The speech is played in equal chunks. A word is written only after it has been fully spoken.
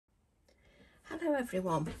Hello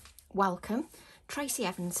everyone, welcome. Tracy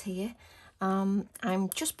Evans here. I'm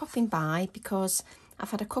just popping by because I've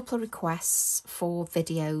had a couple of requests for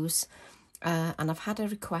videos and I've had a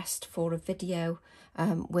request for a video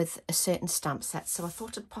with a certain stamp set, so I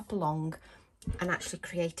thought I'd pop along and actually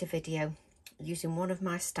create a video using one of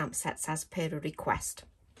my stamp sets as per a request.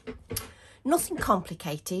 Nothing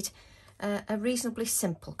complicated, a reasonably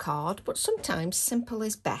simple card, but sometimes simple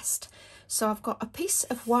is best. So I've got a piece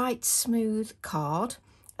of white smooth card,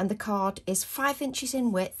 and the card is 5 inches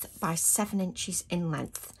in width by 7 inches in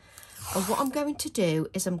length. And what I'm going to do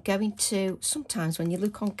is sometimes when you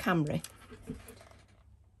look on camera,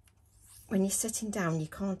 when you're sitting down, you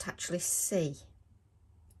can't actually see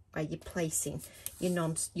where you're placing your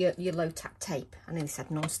low tack tape. I nearly said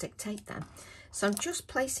non-stick tape then. So I'm just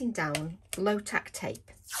placing down low tack tape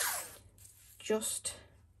just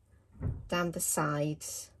down the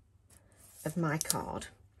sides of my card,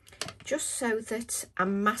 just so that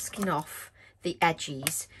I'm masking off the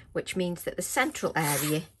edges, which means that the central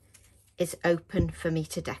area is open for me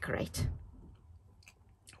to decorate,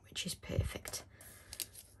 which is perfect.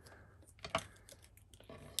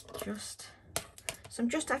 So I'm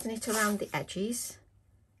just adding it around the edges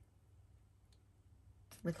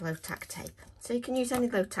with low tack tape. So you can use any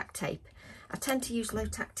low tack tape. I tend to use low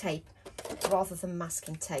tack tape rather than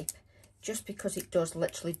masking tape, just because it does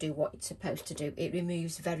literally do what it's supposed to do. It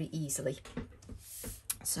removes very easily.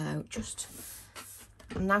 So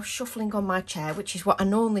I'm now shuffling on my chair, which is what I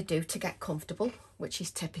normally do to get comfortable, which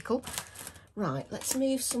is typical. Right, let's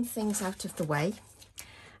move some things out of the way.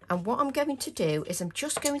 And what I'm going to do is I'm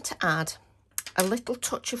just going to add a little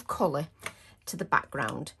touch of colour to the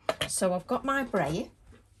background. So I've got my brayer,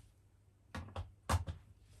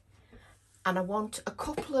 and I want a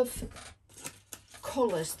couple of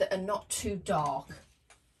colours that are not too dark.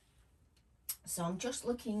 So I'm just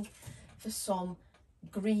looking for some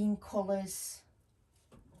green colours.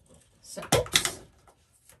 So oops,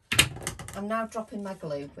 I'm now dropping my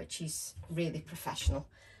glue, which is really professional.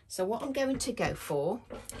 So what I'm going to go for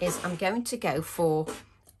is I'm going to go for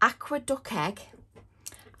Aqua Duck Egg,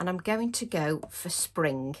 and I'm going to go for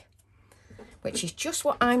Spring, which is just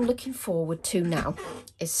what I'm looking forward to now,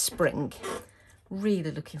 is spring.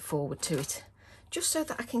 Really looking forward to it, just so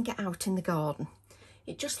that I can get out in the garden.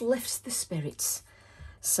 It just lifts the spirits.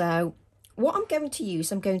 So what I'm going to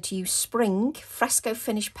use Spring Fresco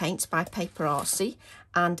Finish Paints by Papaver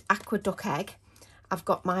and Aqua Duck Egg. I've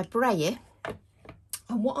got my brayer,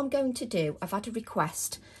 and what I'm going to do, I've had a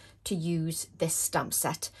request to use this stamp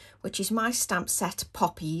set, which is my stamp set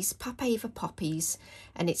Poppies, Papaver Poppies,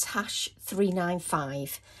 and it's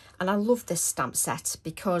 #395. And I love this stamp set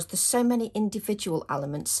because there's so many individual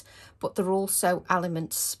elements, but there are also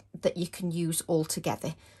elements that you can use all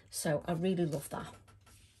together. So I really love that.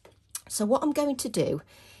 So what I'm going to do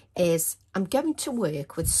is I'm going to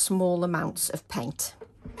work with small amounts of paint.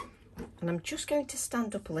 And I'm just going to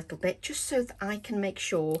stand up a little bit, just so that I can make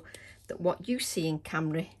sure that what you see in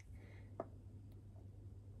camera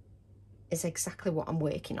is exactly what I'm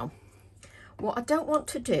working on. What I don't want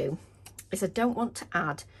to do is I don't want to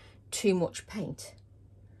add too much paint.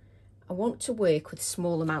 I want to work with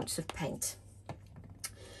small amounts of paint.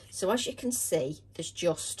 So as you can see, there's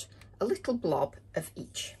just a little blob of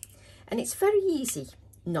each. And it's very easy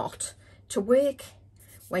not to work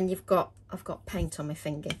when you've got, I've got paint on my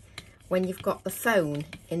finger, when you've got the phone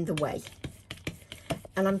in the way.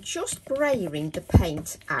 And I'm just brayering the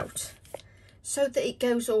paint out so that it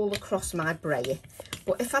goes all across my brayer.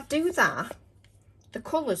 But if I do that, the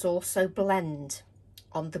colours also blend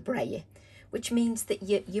on the brayer, which means that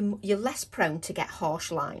you're less prone to get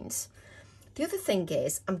harsh lines. The other thing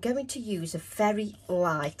is I'm going to use a very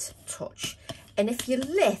light touch, and if you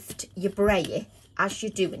lift your brayer as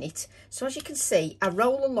you're doing it, so as you can see, I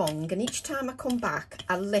roll along, and each time I come back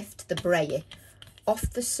I lift the brayer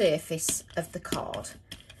off the surface of the card.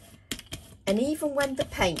 And even when the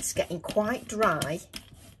paint's getting quite dry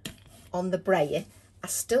on the brayer, I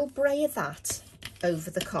still brayer that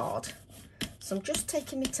over the card. So I'm just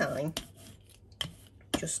taking my time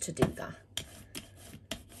just to do that.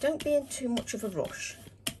 Don't be in too much of a rush.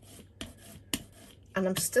 And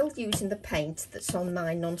I'm still using the paint that's on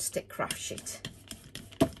my non-stick craft sheet.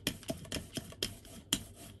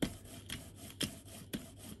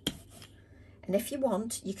 And if you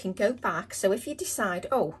want, you can go back. So if you decide,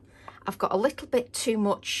 oh, I've got a little bit too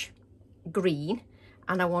much green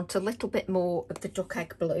and I want a little bit more of the duck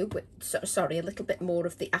egg blue, sorry, a little bit more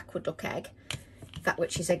of the Aqua Duck Egg, that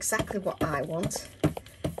which is exactly what I want.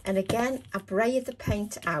 And again, I brayer the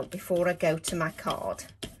paint out before I go to my card.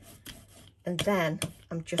 And then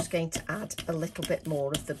I'm just going to add a little bit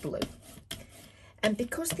more of the blue. And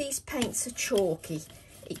because these paints are chalky,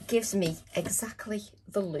 it gives me exactly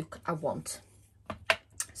the look I want.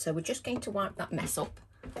 So we're just going to wipe that mess up.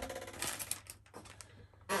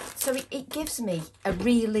 So it gives me a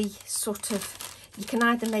really sort of, you can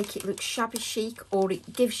either make it look shabby chic, or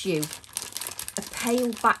it gives you a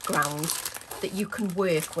pale background that you can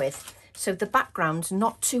work with. So the background's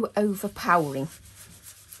not too overpowering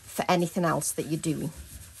for anything else that you're doing.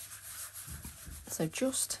 So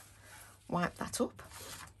just wipe that up.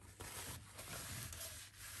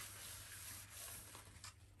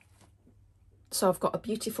 So I've got a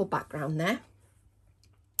beautiful background there.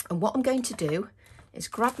 And what I'm going to do is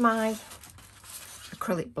grab my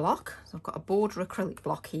acrylic block. So I've got a border acrylic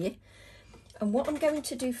block here. And what I'm going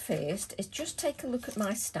to do first is just take a look at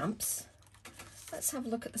my stamps. Let's have a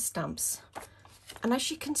look at the stamps. And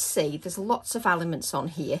as you can see, there's lots of elements on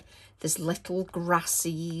here. There's little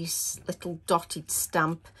grassies, little dotted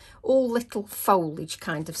stamp, all little foliage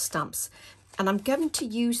kind of stamps. And I'm going to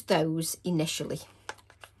use those initially.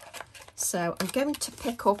 So I'm going to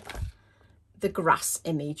pick up the grass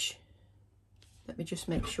image. Let me just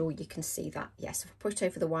make sure you can see that. Yes, if I put it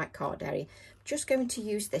over the white card area, I'm just going to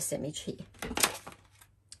use this image here.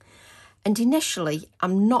 And initially,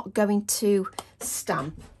 I'm not going to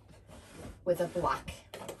stamp with a black,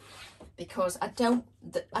 because I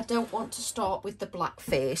don't want to start with the black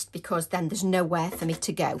first, because then there's nowhere for me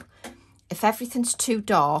to go. If everything's too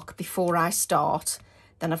dark before I start,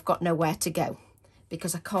 then I've got nowhere to go,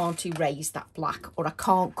 because I can't erase that black, or I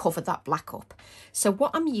can't cover that black up. So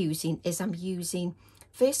what I'm using is I'm using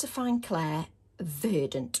VersaFine Clair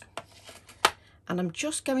Verdant, and I'm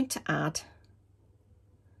just going to add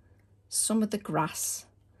some of the grass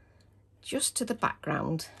just to the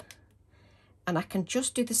background, and I can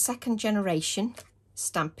just do the second generation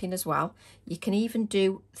stamping as well. You can even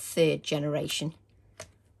do third generation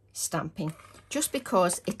stamping, just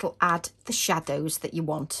because it'll add the shadows that you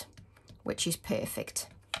want, which is perfect.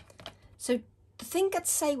 So the thing I'd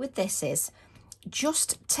say with this is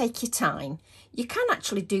just take your time. You can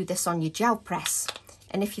actually do this on your gel press,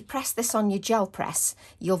 and if you press this on your gel press,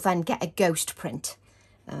 you'll then get a ghost print.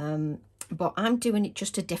 But I'm doing it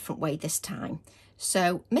just a different way this time.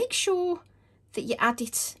 So make sure that you add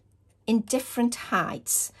it in different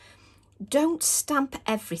heights. Don't stamp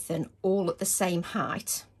everything all at the same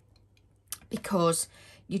height, because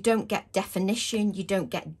you don't get definition, you don't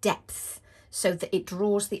get depth, so that it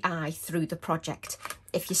draws the eye through the project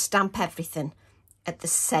if you stamp everything at the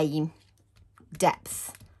same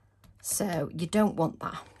depth. So you don't want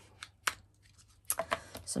that.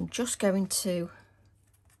 So I'm just going to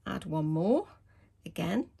add one more,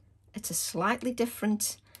 again at a slightly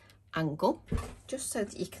different angle, just so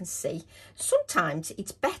that you can see. Sometimes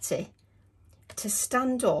it's better to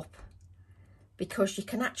stand up, because you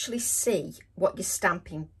can actually see what you're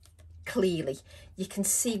stamping clearly. You can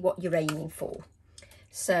see what you're aiming for.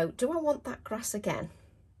 So do I want that grass again?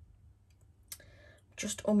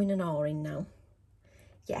 Just umming and ahhing now.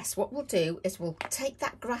 Yes, what we'll do is we'll take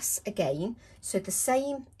that grass again, so the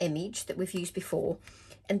same image that we've used before,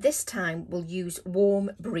 and this time we'll use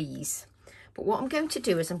Warm Breeze. But what I'm going to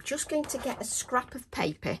do is I'm just going to get a scrap of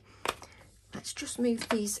paper. Let's just move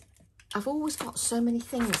these. I've always got so many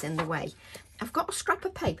things in the way. I've got a scrap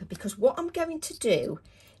of paper, because what I'm going to do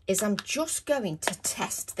is I'm just going to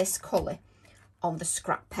test this colour on the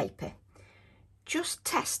scrap paper. Just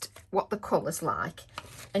test what the colour's like,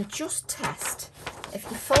 and just test. If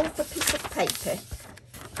you fold the piece of paper,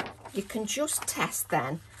 you can just test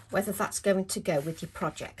then whether that's going to go with your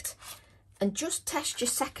project, and just test your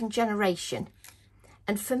second generation.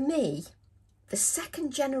 And for me, the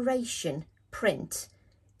second generation print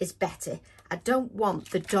is better. I don't want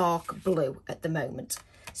the dark blue at the moment.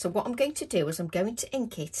 So what I'm going to do is I'm going to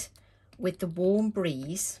ink it with the Warm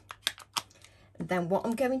Breeze. And then what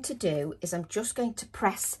I'm going to do is I'm just going to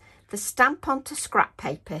press the stamp onto scrap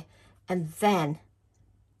paper, and then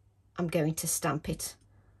I'm going to stamp it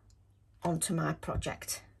onto my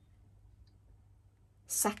project.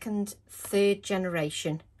 Second, third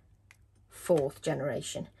generation, fourth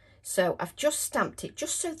generation. So I've just stamped it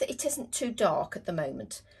just so that it isn't too dark at the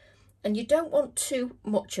moment. And you don't want too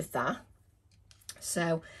much of that.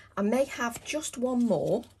 So I may have just one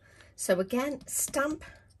more. So again, stamp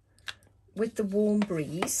with the Warm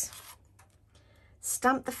Breeze.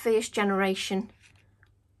 Stamp the first generation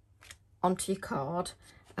onto your card,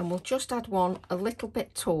 and we'll just add one a little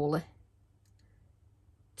bit taller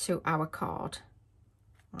to our card,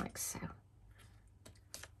 like so.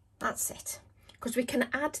 That's it, because we can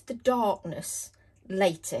add the darkness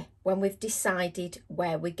later when we've decided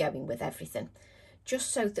where we're going with everything,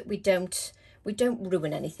 just so that we don't we don't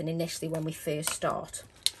ruin anything initially when we first start.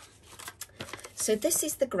 So this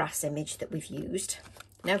is the grass image that we've used.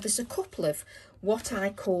 Now there's a couple of what I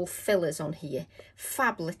call fillers on here,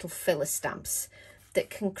 fab little filler stamps that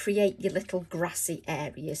can create your little grassy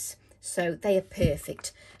areas. So they are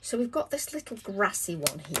perfect. So we've got this little grassy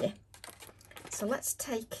one here. So let's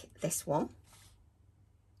take this one.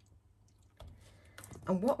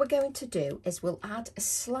 And what we're going to do is we'll add a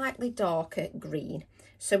slightly darker green.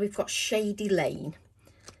 So we've got Shady Lane.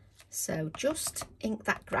 So just ink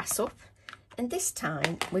that grass up. And this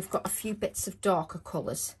time we've got a few bits of darker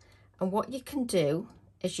colours. And what you can do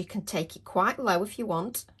is you can take it quite low if you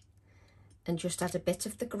want and just add a bit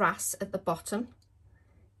of the grass at the bottom.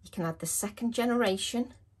 You can add the second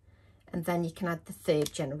generation and then you can add the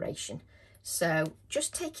third generation. So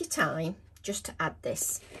just take your time just to add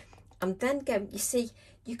this. And then go, you see,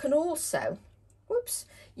 you can also, whoops,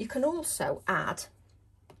 you can also add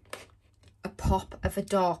a pop of a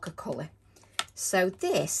darker colour. So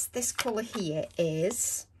this colour here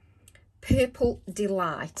is Purple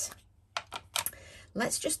Delight.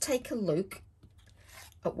 Let's just take a look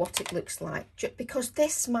at what it looks like, because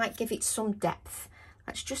this might give it some depth.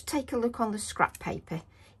 Let's just take a look on the scrap paper.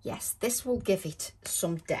 Yes, this will give it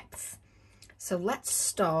some depth. So let's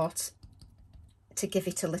start to give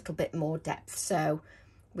it a little bit more depth. So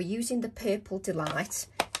we're using the Purple Delight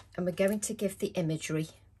and we're going to give the imagery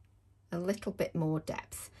a little bit more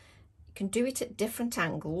depth. You can do it at different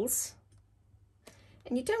angles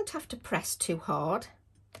and you don't have to press too hard.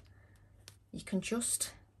 You can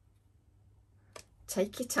just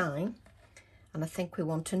take your time, and I think we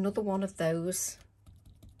want another one of those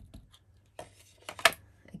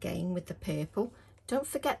again with the purple. Don't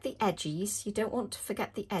forget the edges, you don't want to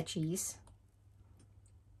forget the edges.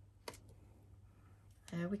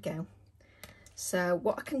 There we go. So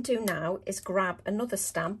what I can do now is grab another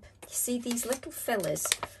stamp. You see these little fillers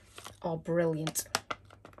are brilliant.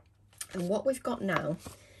 And what we've got now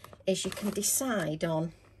is you can decide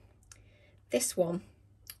on this one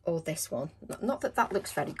or this one. Not that that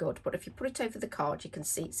looks very good, but if you put it over the card you can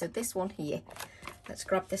see. So this one here, let's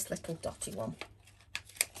grab this little dotty one.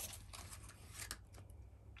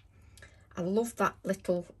 I love that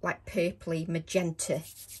little like purpley magenta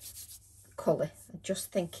colour. I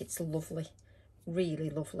just think it's lovely, really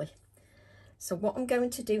lovely. So what I'm going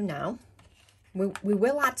to do now, we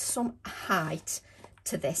will add some height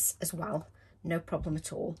to this as well, no problem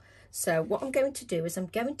at all. So what I'm going to do is I'm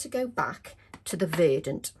going to go back to the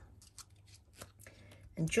verdant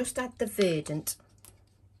and just add the verdant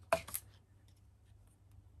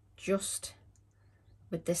just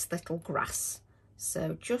with this little grass.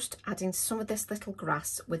 So just adding some of this little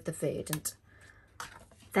grass with the verdant.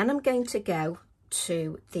 Then I'm going to go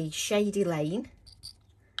to the Shady Lane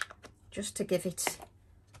just to give it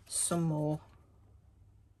some more.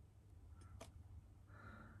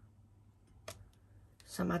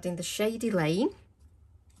 So I'm adding the Shady Lane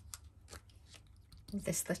with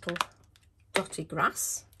this little dotty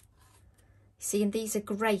grass. See, and these are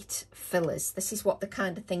great fillers. This is what the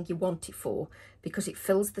kind of thing you want it for, because it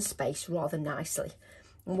fills the space rather nicely.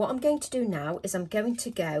 And what I'm going to do now is I'm going to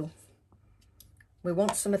go, we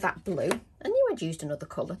want some of that blue. I knew I'd used another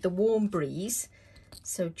colour, the Warm Breeze.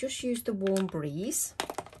 So just use the Warm Breeze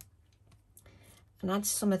and add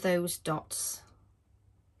some of those dots.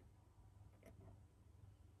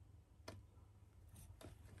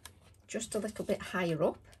 Just a little bit higher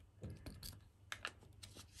up,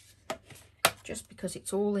 just because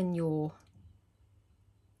it's all in your,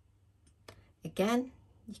 again,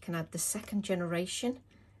 you can add the second generation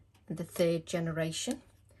and the third generation,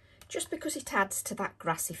 just because it adds to that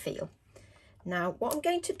grassy feel. Now, what I'm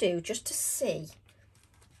going to do, just to see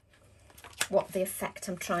what the effect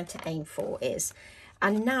I'm trying to aim for is,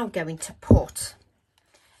 I'm now going to put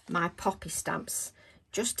my poppy stamps,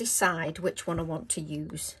 just decide which one I want to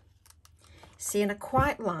use. See, and I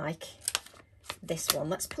quite like this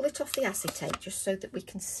one. Let's pull it off the acetate just so that we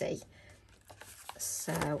can see.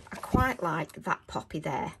 So I quite like that poppy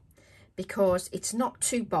there because it's not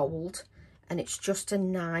too bold and it's just a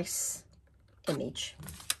nice image.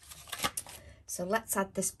 So let's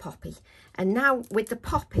add this poppy. And now with the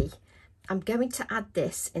poppy, I'm going to add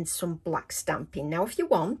this in some black stamping. Now, if you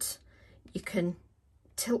want, you can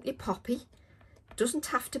tilt your poppy. It doesn't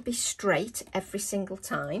have to be straight every single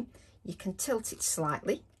time. You can tilt it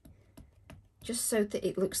slightly, just so that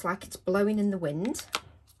it looks like it's blowing in the wind.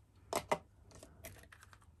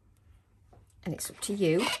 And it's up to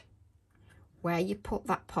you where you put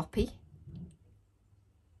that poppy.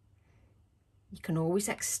 You can always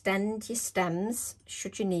extend your stems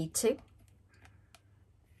should you need to.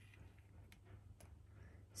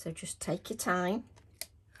 So just take your time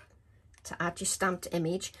to add your stamped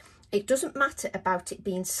image. It doesn't matter about it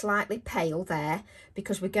being slightly pale there,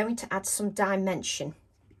 because we're going to add some dimension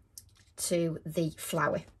to the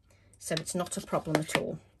flower. So it's not a problem at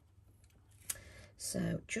all.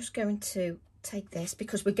 So just going to take this,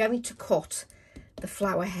 because we're going to cut the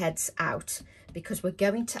flower heads out, because we're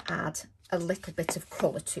going to add a little bit of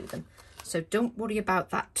colour to them. So don't worry about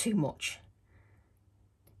that too much.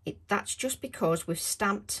 That's just because we've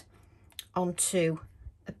stamped onto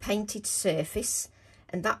a painted surface,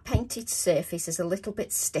 and that painted surface is a little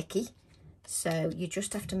bit sticky, so you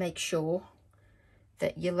just have to make sure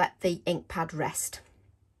that you let the ink pad rest.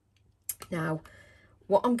 Now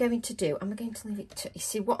what I'm going to do, I'm going to leave it to, you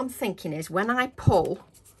see, what I'm thinking is when I pull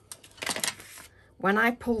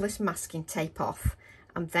this masking tape off,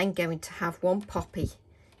 I'm then going to have one poppy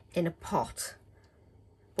in a pot,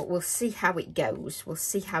 but we'll see how it goes. We'll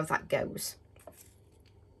see how that goes.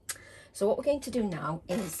 So what we're going to do now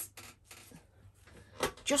is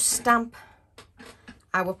just stamp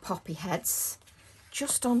our poppy heads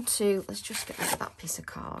just onto, let's just get rid of that piece of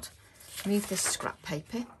card, move this scrap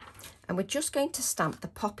paper, and we're just going to stamp the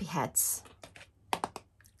poppy heads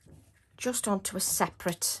just onto a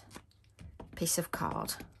separate piece of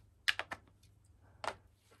card.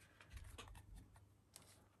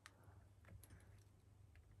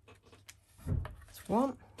 That's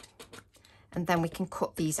one, and then we can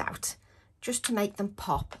cut these out just to make them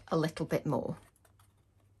pop a little bit more,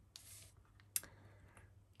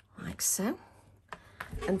 like so.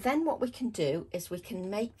 And then what we can do is we can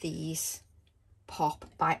make these pop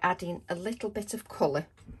by adding a little bit of colour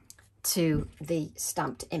to the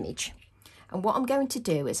stamped image. And what I'm going to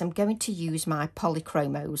do is I'm going to use my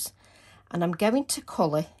polychromos, and I'm going to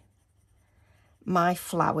colour my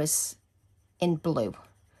flowers in blue,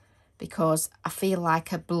 because I feel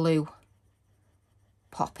like a blue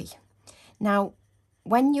poppy. Now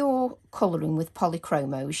when you're colouring with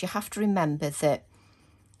polychromos, you have to remember that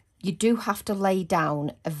you do have to lay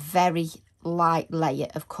down a very light layer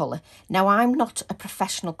of colour. Now I'm not a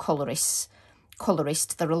professional colourist.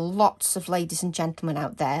 There are lots of ladies and gentlemen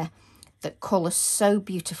out there that colour so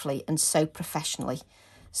beautifully and so professionally.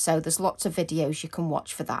 So there's lots of videos you can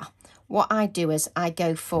watch for that. What I do is I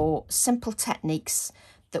go for simple techniques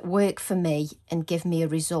that work for me and give me a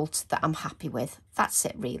result that I'm happy with. That's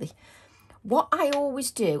it really. What I always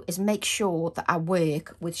do is make sure that I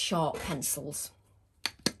work with sharp pencils.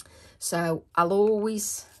 So I'll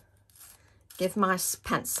always give my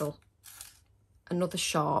pencil another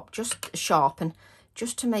sharpen,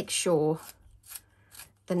 just to make sure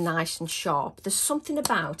they're nice and sharp. There's something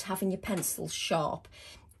about having your pencils sharp.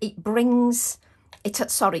 It allows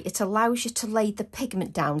you to lay the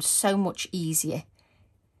pigment down so much easier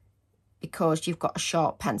because you've got a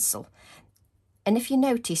sharp pencil. And if you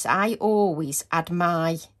notice, I always add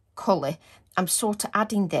my colour. I'm sort of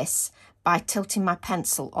adding this by tilting my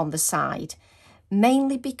pencil on the side,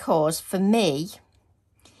 mainly because for me,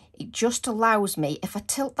 it just allows me, if I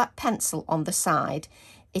tilt that pencil on the side,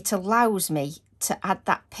 it allows me to add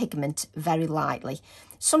that pigment very lightly.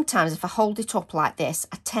 Sometimes if I hold it up like this,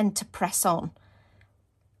 I tend to press on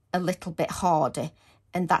a little bit harder,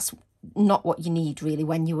 and that's not what you need really.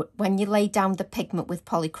 When you lay down the pigment with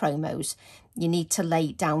polychromos, you need to lay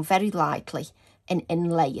it down very lightly and in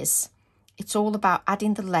layers. It's all about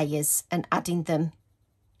adding the layers and adding them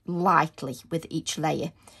lightly with each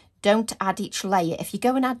layer. Don't add each layer. If you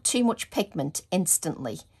go and add too much pigment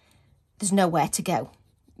instantly, there's nowhere to go.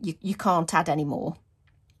 You can't add any more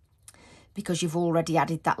because you've already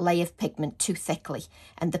added that layer of pigment too thickly,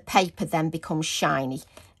 and the paper then becomes shiny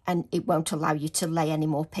and it won't allow you to lay any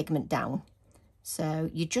more pigment down. So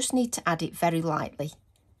you just need to add it very lightly.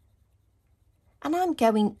 And I'm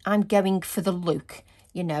going for the look.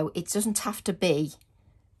 You know, it doesn't have to be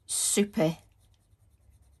super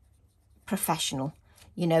professional.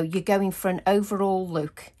 You know, you're going for an overall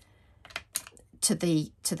look to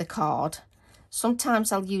the card.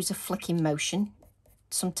 Sometimes I'll use a flicking motion.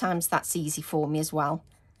 Sometimes that's easy for me as well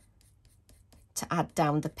to add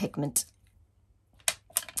down the pigment.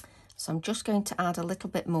 So I'm just going to add a little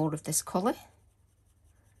bit more of this colour.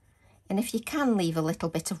 And if you can leave a little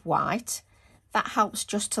bit of white, that helps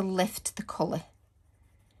just to lift the colour.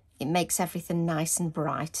 It makes everything nice and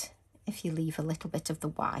bright if you leave a little bit of the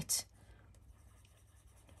white.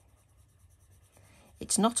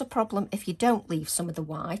 It's not a problem if you don't leave some of the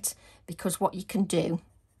white, because what you can do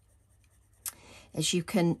is you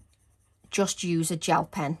can just use a gel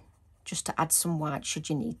pen just to add some white should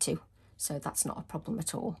you need to. So that's not a problem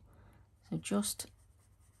at all. So just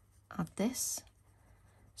add this.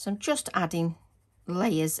 So I'm just adding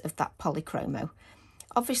layers of that polychromo.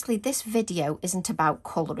 Obviously this video isn't about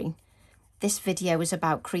colouring. This video is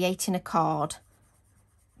about creating a card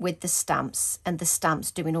with the stamps and the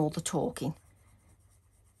stamps doing all the talking.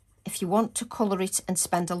 If you want to colour it and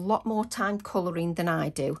spend a lot more time colouring than I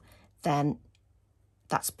do, then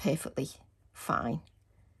that's perfectly fine.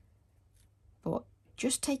 But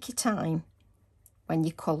just take your time when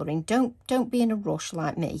you're colouring. Don't be in a rush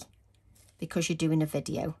like me because you're doing a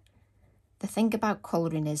video. The thing about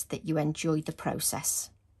colouring is that you enjoy the process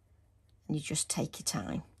and you just take your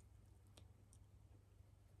time.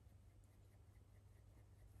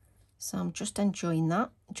 So I'm just enjoying that,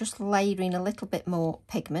 just layering a little bit more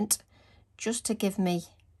pigment just to give me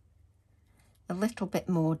a little bit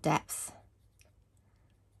more depth.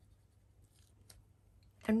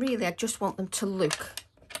 And really I just want them to look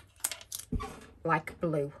like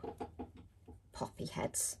blue poppy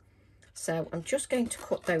heads. So I'm just going to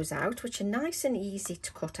cut those out, which are nice and easy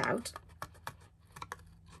to cut out.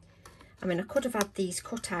 I mean, I could have had these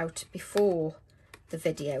cut out before the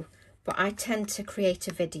video, but I tend to create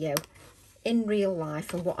a video in real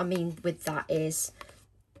life, and what I mean with that is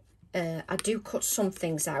I do cut some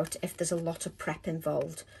things out if there's a lot of prep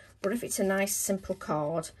involved, but if it's a nice simple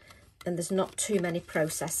card and there's not too many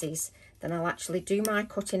processes, then I'll actually do my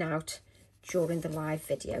cutting out during the live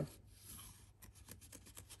video.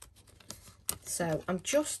 So I'm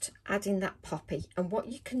just adding that poppy, and what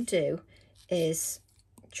you can do is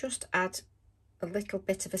just add a little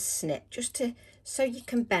bit of a snip just to so you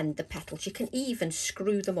can bend the petals. You can even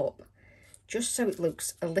screw them up just so it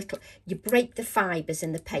looks a little, you break the fibres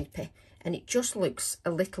in the paper and it just looks a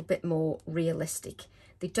little bit more realistic.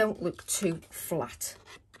 They don't look too flat.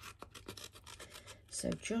 So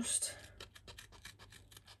just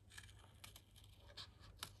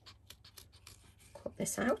cut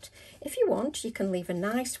this out. If you want, you can leave a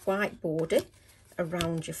nice white border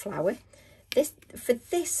around your flower. For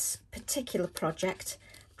this particular project,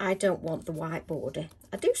 I don't want the white border.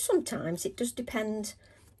 I do sometimes, it does depend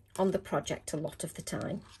on the project a lot of the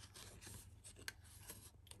time.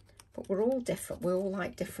 But we're all different, we all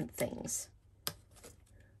like different things.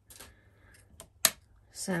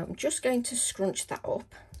 So I'm just going to scrunch that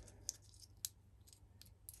up,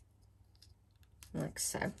 like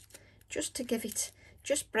so, just to give it,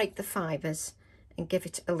 just break the fibres and give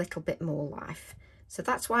it a little bit more life. So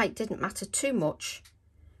that's why it didn't matter too much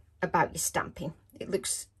about your stamping. It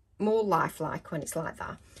looks more lifelike when it's like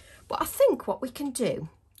that. But I think what we can do,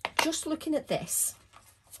 just looking at this,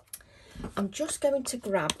 I'm just going to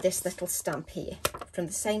grab this little stamp here from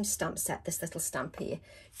the same stamp set, this little stamp here.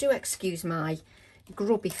 Do excuse my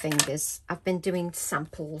grubby fingers. I've been doing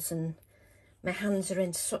samples and my hands are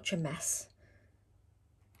in such a mess.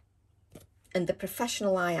 And the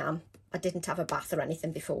professional I am, I didn't have a bath or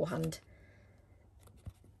anything beforehand.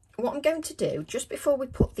 What I'm going to do, just before we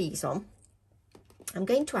put these on, I'm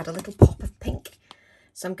going to add a little pop of pink.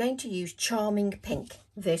 So I'm going to use Charming Pink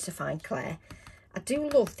VersaFine Clair. I do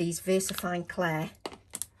love these VersaFine Clair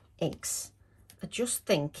inks. I just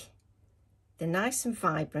think they're nice and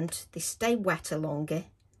vibrant, they stay wetter longer,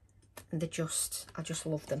 and I just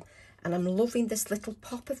love them. And I'm loving this little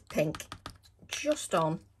pop of pink just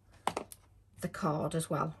on the card as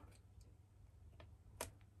well. I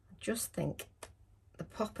just think the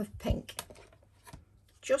pop of pink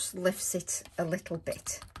just lifts it a little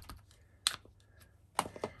bit.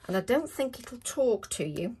 And I don't think it'll talk to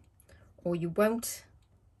you, or you won't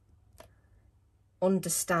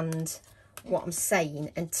understand what I'm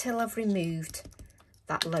saying until I've removed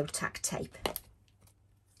that low tack tape.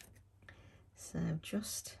 So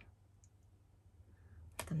just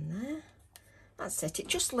them there. That's it. It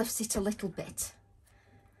just lifts it a little bit.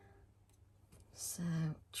 So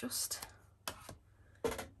just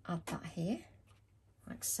add that here,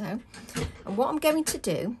 like so. And what I'm going to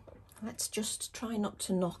do, let's just try not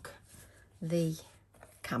to knock the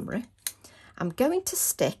camera. I'm going to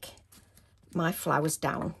stick my flowers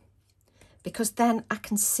down because then I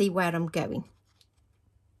can see where I'm going.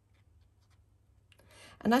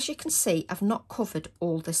 And as you can see, I've not covered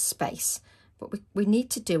all this space, but we need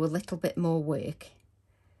to do a little bit more work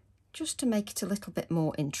just to make it a little bit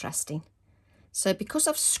more interesting. So because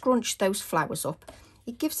I've scrunched those flowers up,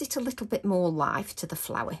 it gives it a little bit more life to the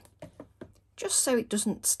flower, just so it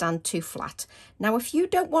doesn't stand too flat. Now, if you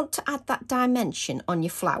don't want to add that dimension on your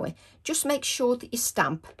flower, just make sure that you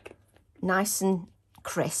stamp nice and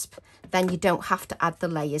crisp. Then you don't have to add the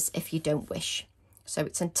layers if you don't wish. So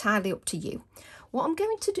it's entirely up to you. What I'm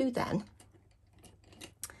going to do then,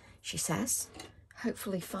 she says,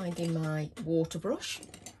 hopefully finding my water brush.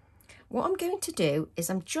 What I'm going to do is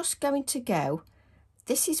I'm just going to go,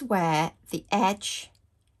 this is where the edge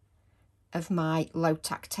of my low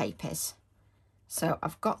tack tape is. So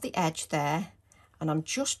I've got the edge there, and I'm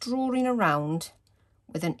just drawing around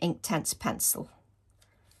with an Inktense pencil.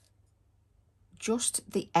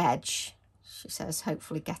 Just the edge, she says,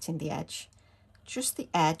 hopefully getting the edge. Just the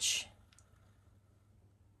edge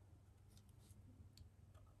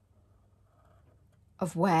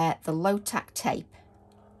of where the low tack tape,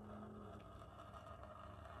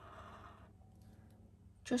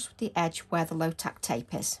 just the edge where the low tack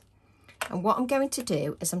tape is. And what I'm going to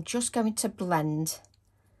do is I'm just going to blend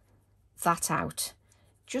that out,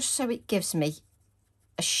 just so it gives me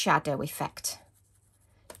a shadow effect,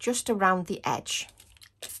 just around the edge.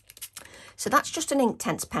 So that's just an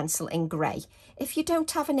Inktense pencil in grey. If you don't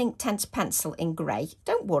have an Inktense pencil in grey,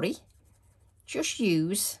 don't worry. Just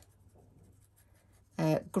use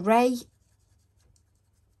grey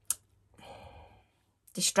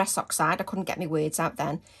Distress Oxide. I couldn't get my words out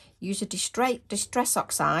then. Use a Distress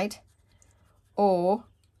Oxide, or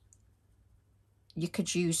you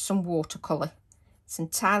could use some watercolour. It's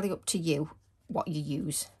entirely up to you what you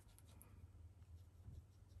use.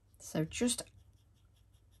 So just,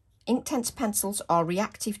 Inktense pencils are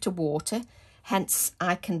reactive to water, hence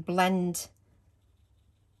I can blend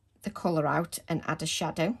the colour out and add a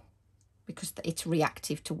shadow because it's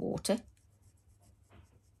reactive to water.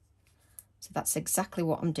 So that's exactly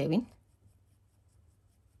what I'm doing.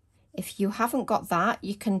 If you haven't got that,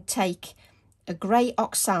 you can take a grey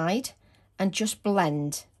oxide and just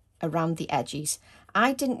blend around the edges.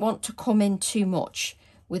 I didn't want to come in too much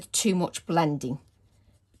with too much blending.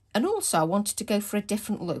 And also I wanted to go for a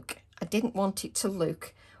different look. I didn't want it to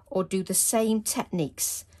look or do the same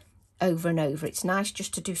techniques over and over. It's nice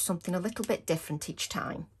just to do something a little bit different each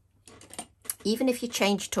time, even if you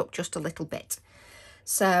change it up just a little bit.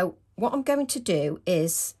 So what I'm going to do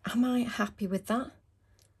is, am I happy with that?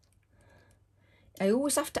 I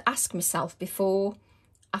always have to ask myself before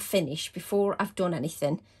I finish, before I've done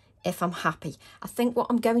anything, if I'm happy. I think what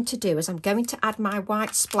I'm going to do is I'm going to add my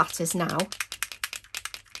white splatters now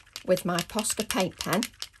with my Posca paint pen.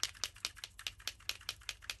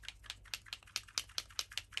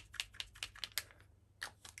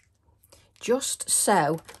 Just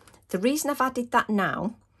so, the reason I've added that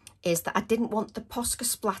now is that I didn't want the Posca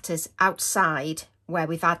splatters outside where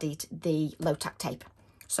we've added the low tack tape.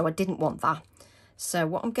 So I didn't want that. So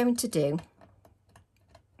what I'm going to do,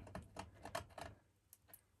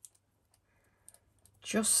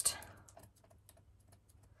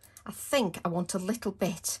 I think I want a little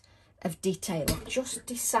bit of detail. I've just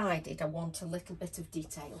decided I want a little bit of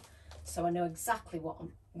detail, so I know exactly what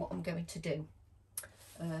I'm going to do.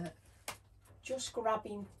 Just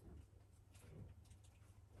grabbing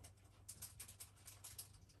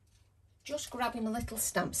a little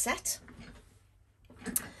stamp set,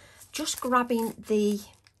 just grabbing the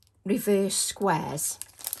reverse squares,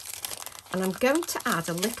 and I'm going to add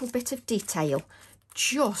a little bit of detail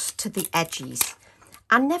just to the edges.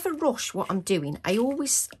 I never rush what I'm doing. I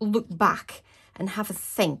always look back and have a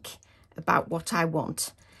think about what I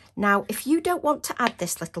want. Now, if you don't want to add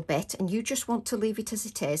this little bit and you just want to leave it as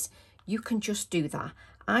it is, you can just do that.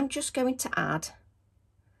 I'm just going to add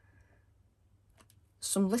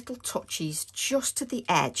some little touches just to the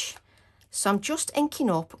edge. So I'm just inking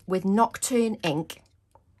up with Nocturne ink,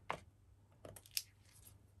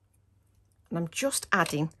 and I'm just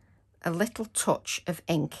adding a little touch of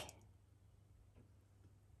ink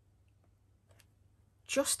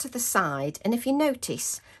just to the side. And if you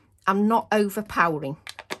notice, I'm not overpowering.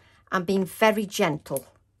 I'm being very gentle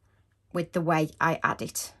with the way I add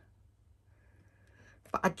it.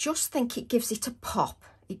 But I just think it gives it a pop.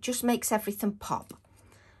 It just makes everything pop.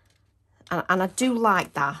 And I do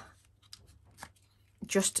like that.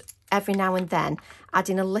 Just every now and then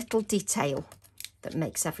adding a little detail that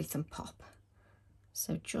makes everything pop.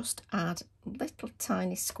 So just add little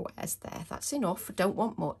tiny squares there. That's enough. I don't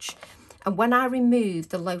want much. And when I remove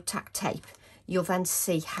the low tack tape, you'll then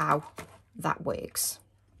see how that works.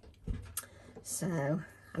 So,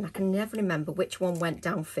 and I can never remember which one went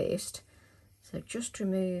down first. So just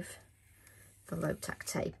remove the low tack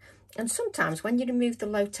tape. And sometimes when you remove the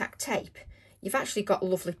low tack tape, you've actually got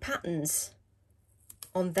lovely patterns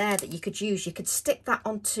on there that you could use. You could stick that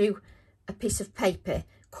onto a piece of paper,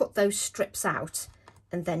 cut those strips out,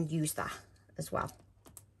 and then use that as well.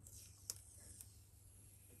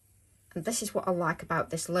 And this is what I like about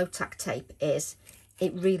this low tack tape, is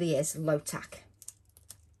it really is low tack.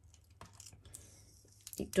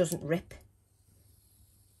 It doesn't rip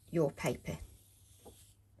your paper.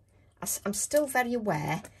 I'm still very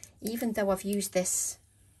aware, even though I've used this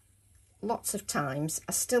lots of times,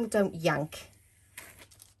 I still don't yank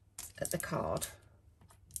at the card.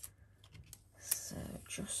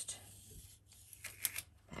 just,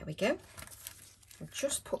 there we go. We'll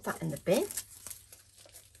just put that in the bin.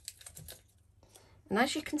 And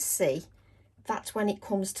as you can see, that's when it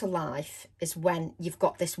comes to life, is when you've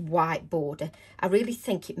got this white border. I really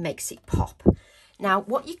think it makes it pop. Now,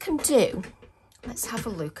 what you can do, let's have a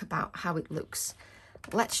look about how it looks.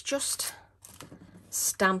 Let's just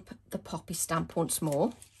stamp the poppy stamp once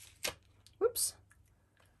more. Whoops,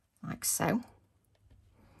 like so.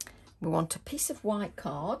 We want a piece of white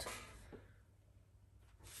card.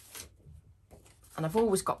 And I've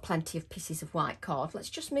always got plenty of pieces of white card. Let's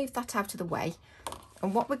just move that out of the way.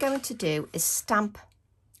 And what we're going to do is stamp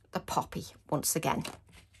the poppy once again.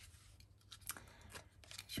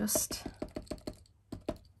 Just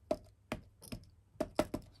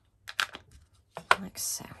like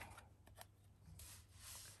so.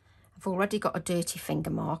 I've already got a dirty finger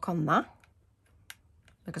mark on that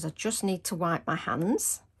because I just need to wipe my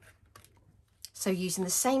hands. So using the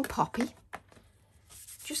same poppy,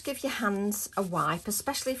 just give your hands a wipe,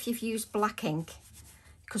 especially if you've used black ink,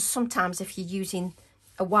 because sometimes if you're using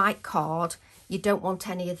a white card, you don't want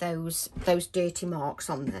any of those dirty marks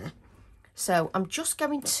on there. So I'm just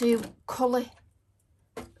going to colour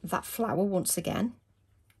that flower once again.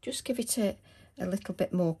 Just give it a little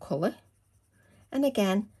bit more colour. And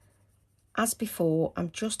again, as before, I'm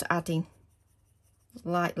just adding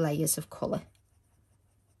light layers of colour.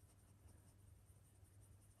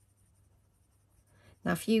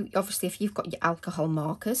 Now, if you've got your alcohol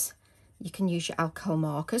markers, you can use your alcohol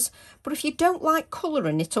markers. But if you don't like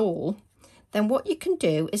colouring it all, then what you can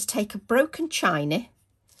do is take a broken china,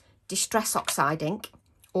 Distress Oxide ink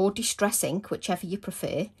or Distress ink, whichever you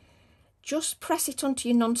prefer. Just press it onto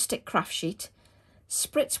your non-stick craft sheet,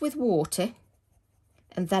 spritz with water,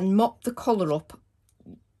 and then mop the colour up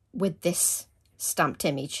with this stamped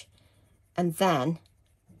image. And then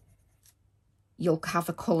you'll have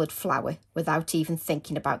a coloured flower without even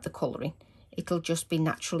thinking about the colouring. It'll just be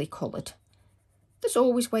naturally coloured. There's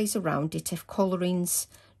always ways around it if colouring's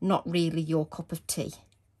not really your cup of tea.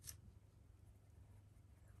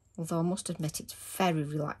 Although I must admit it's very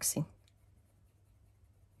relaxing.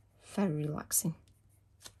 Very relaxing.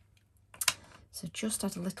 So just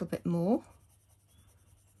add a little bit more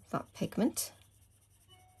of that pigment.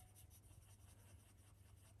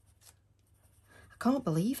 I can't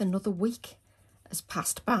believe another week has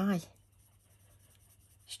passed by.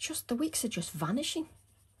 It's just, the weeks are just vanishing.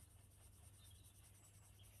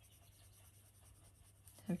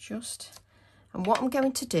 So and what I'm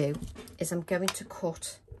going to do is I'm going to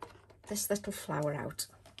cut this little flower out.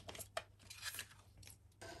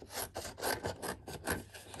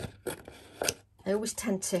 I always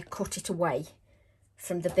tend to cut it away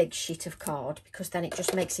from the big sheet of card because then it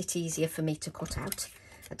just makes it easier for me to cut out.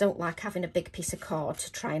 I don't like having a big piece of card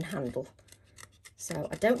to try and handle. So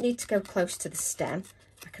I don't need to go close to the stem.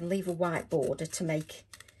 I can leave a white border to make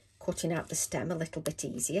cutting out the stem a little bit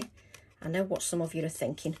easier. I know what some of you are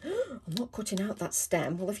thinking, oh, I'm not cutting out that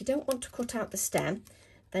stem. Well, if you don't want to cut out the stem,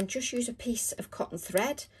 then just use a piece of cotton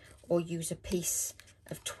thread or use a piece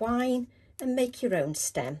of twine and make your own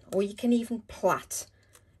stem. Or you can even plait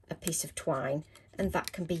a piece of twine and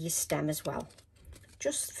that can be your stem as well.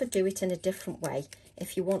 Just for do it in a different way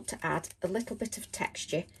if you want to add a little bit of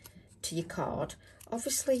texture to your card.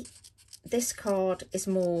 Obviously, this card is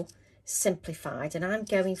more simplified and I'm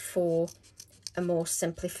going for a more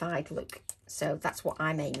simplified look. So that's what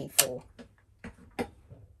I'm aiming for.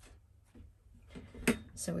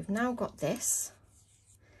 So we've now got this.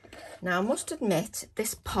 Now I must admit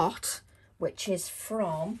this pot, which is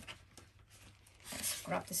from, let's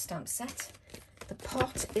grab the stamp set. The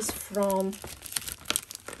pot is from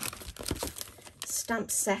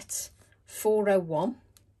stamp set 401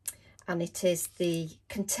 and it is the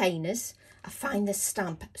containers. I find this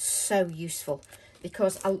stamp so useful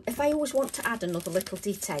because if I always want to add another little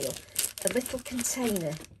detail, a little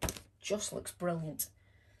container just looks brilliant.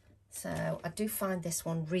 So I do find this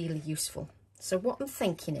one really useful. So what I'm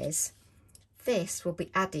thinking is this will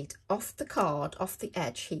be added off the card, off the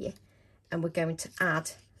edge here, and we're going to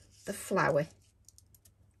add the flower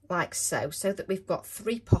like so, so that we've got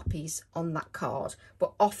 3 poppies on that card,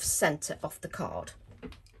 but off centre of the card.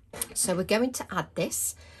 So we're going to add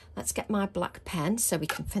this. Let's get my black pen so we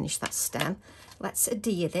can finish that stem. Let's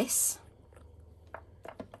adhere this.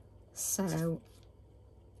 So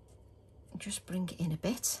just bring it in a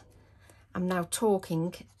bit. I'm now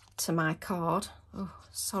talking to my card. Oh,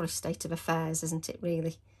 sorry state of affairs, isn't it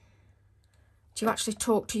really? Do you actually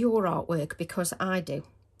talk to your artwork? Because I do.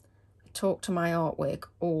 I talk to my artwork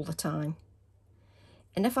all the time.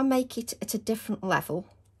 And if I make it at a different level,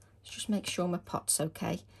 let's just make sure my pot's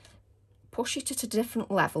okay. push it at a different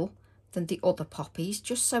level than the other poppies,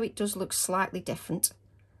 just so it does look slightly different.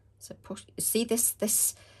 So push, see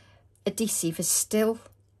this adhesive is still,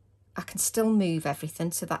 I can still move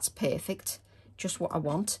everything, so that's perfect, just what I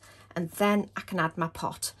want. And then I can add my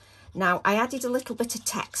pot. Now I added a little bit of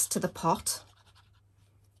text to the pot,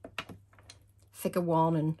 figure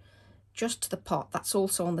 1, and just to the pot. That's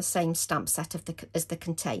also on the same stamp set as the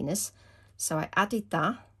containers. So I added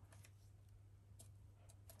that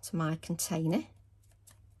to my container.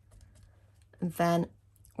 And then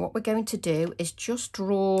what we're going to do is just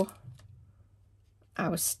draw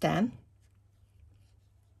our stem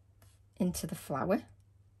into the flower,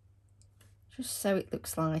 just so it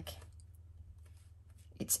looks like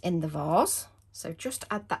it's in the vase. So just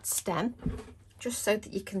add that stem, just so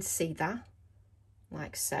that you can see that,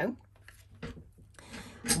 like so.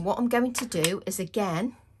 And what I'm going to do is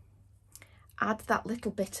again add that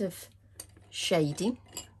little bit of shading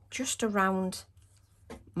just around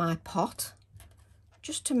my pot,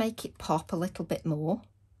 just to make it pop a little bit more.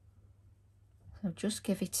 So just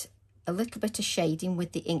give it a little bit of shading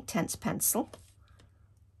with the Inktense pencil,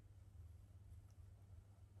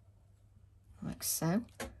 like so.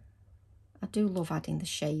 I do love adding the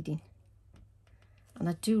shading, and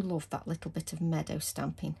I do love that little bit of meadow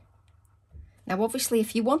stamping. Now obviously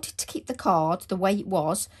if you wanted to keep the card the way it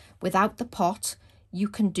was without the pot, you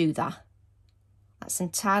can do that. That's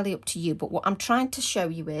entirely up to you, but what I'm trying to show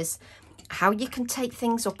you is how you can take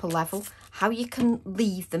things up a level, how you can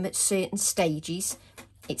leave them at certain stages.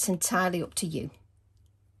 It's entirely up to you.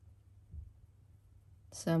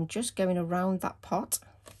 So I'm just going around that pot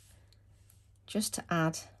just to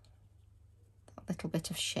add that little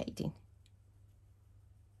bit of shading.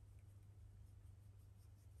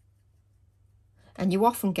 And you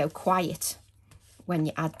often go quiet when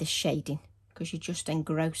you add this shading because you're just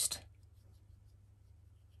engrossed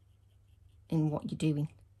in what you're doing.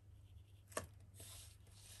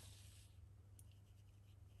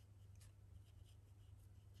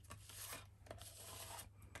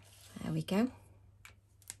 There we go.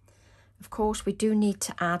 Of course, we do need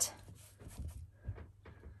to add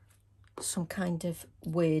some kind of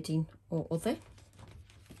wording or other.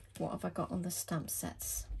 What have I got on the stamp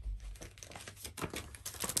sets?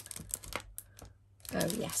 Oh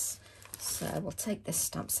yes, so we'll take this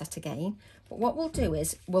stamp set again, but what we'll do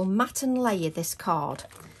is we'll mat and layer this card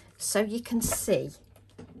so you can see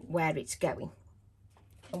where it's going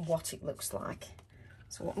and what it looks like.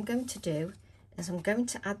 So what I'm going to do is I'm going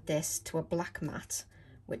to add this to a black mat,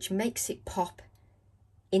 which makes it pop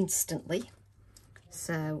instantly.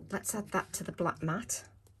 So let's add that to the black mat.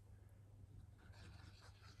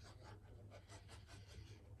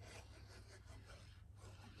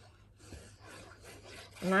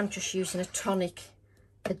 And I'm just using a tonic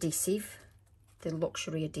adhesive, the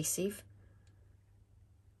luxury adhesive.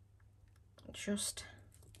 Just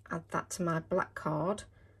add that to my black card.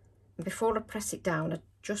 And before I press it down, I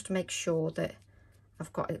just make sure that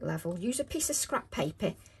I've got it level. Use a piece of scrap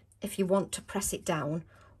paper if you want to press it down,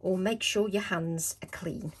 or make sure your hands are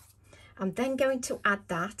clean. I'm then going to add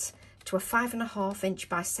that to a 5.5 inch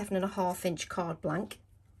by 7.5 inch card blank.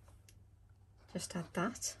 Just add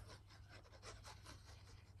that.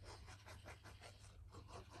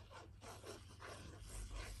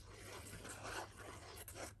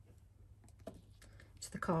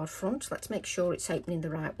 The card front. Let's make sure it's opening the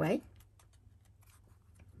right way.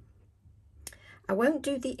 I won't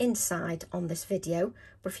do the inside on this video,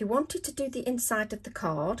 but if you wanted to do the inside of the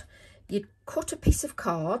card, you'd cut a piece of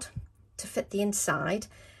card to fit the inside,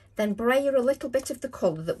 then brayer a little bit of the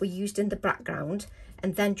colour that we used in the background,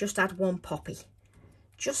 and then just add one poppy,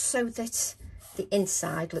 just so that the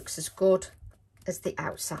inside looks as good as the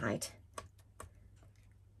outside.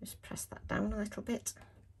 Just press that down a little bit.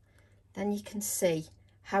 Then you can see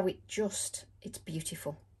how it's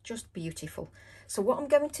beautiful, just beautiful. So what I'm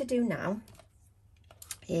going to do now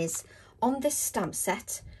is, on this stamp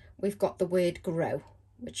set, we've got the word grow,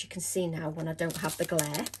 which you can see now when I don't have the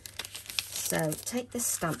glare. So take this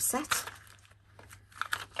stamp set.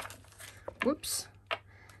 Whoops.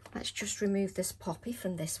 Let's just remove this poppy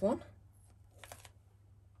from this one.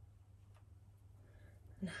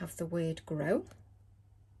 And have the word grow.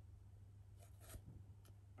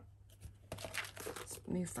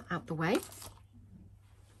 Move that out the way.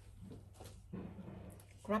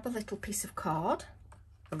 Grab a little piece of card.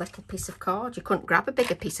 You couldn't grab a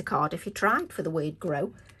bigger piece of card if you tried for the word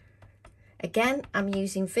grow. Again, I'm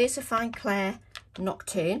using VersaFine Clair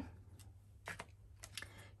Nocturne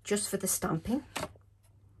just for the stamping.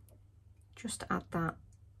 Just add that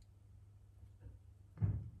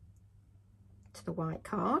to the white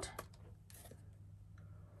card.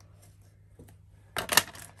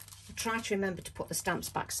 try to remember to put the stamps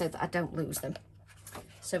back so that I don't lose them.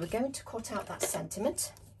 So we're going to cut out that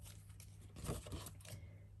sentiment.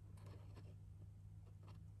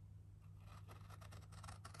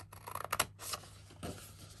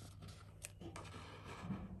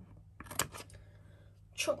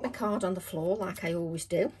 Chuck my card on the floor like I always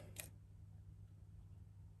do.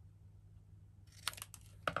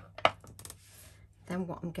 Then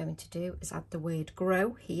what I'm going to do is add the word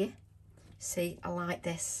grow here. See, I like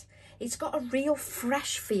this. It's got a real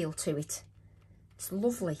fresh feel to it. It's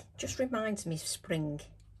lovely. Just reminds me of spring.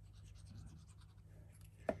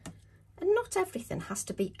 And not everything has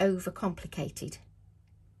to be overcomplicated.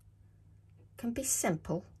 It can be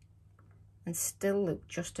simple and still look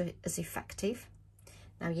just as effective.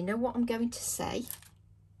 Now, you know what I'm going to say.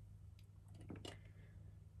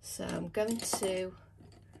 So I'm going to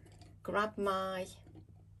grab my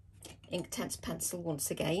Inktense pencil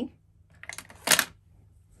once again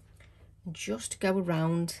and just go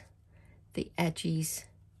around the edges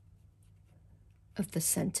of the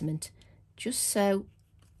sentiment, just so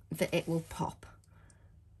that it will pop.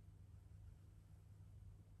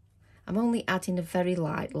 I'm only adding a very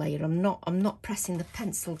light layer. I'm not pressing the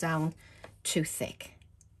pencil down too thick.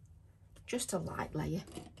 Just a light layer.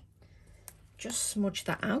 Just smudge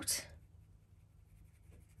that out.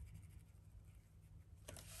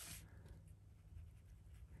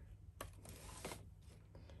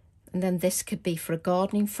 And then this could be for a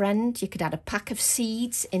gardening friend. You could add a pack of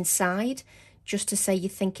seeds inside just to say you're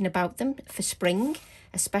thinking about them for spring,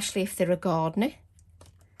 especially if they're a gardener.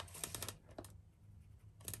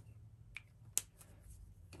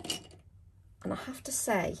 And I have to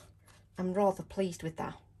say, I'm rather pleased with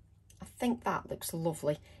that. I think that looks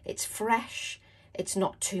lovely. It's fresh, it's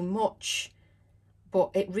not too much,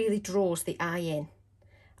 but it really draws the eye in.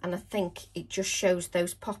 And I think it just shows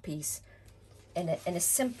those poppies in a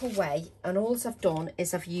simple way. And all I've done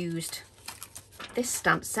is I've used this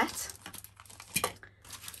stamp set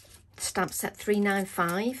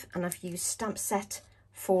 395, and I've used stamp set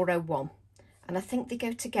 401, and I think they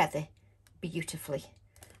go together beautifully.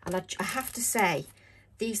 And I have to say,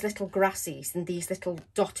 these little grassies and these little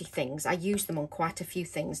dotty things, I use them on quite a few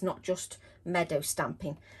things, not just meadow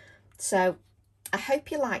stamping. So I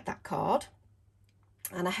hope you like that card,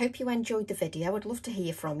 and I hope you enjoyed the video. I'd love to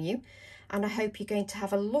hear from you, and I hope you're going to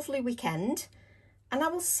have a lovely weekend, and I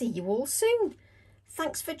will see you all soon.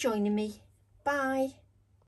 Thanks for joining me. Bye.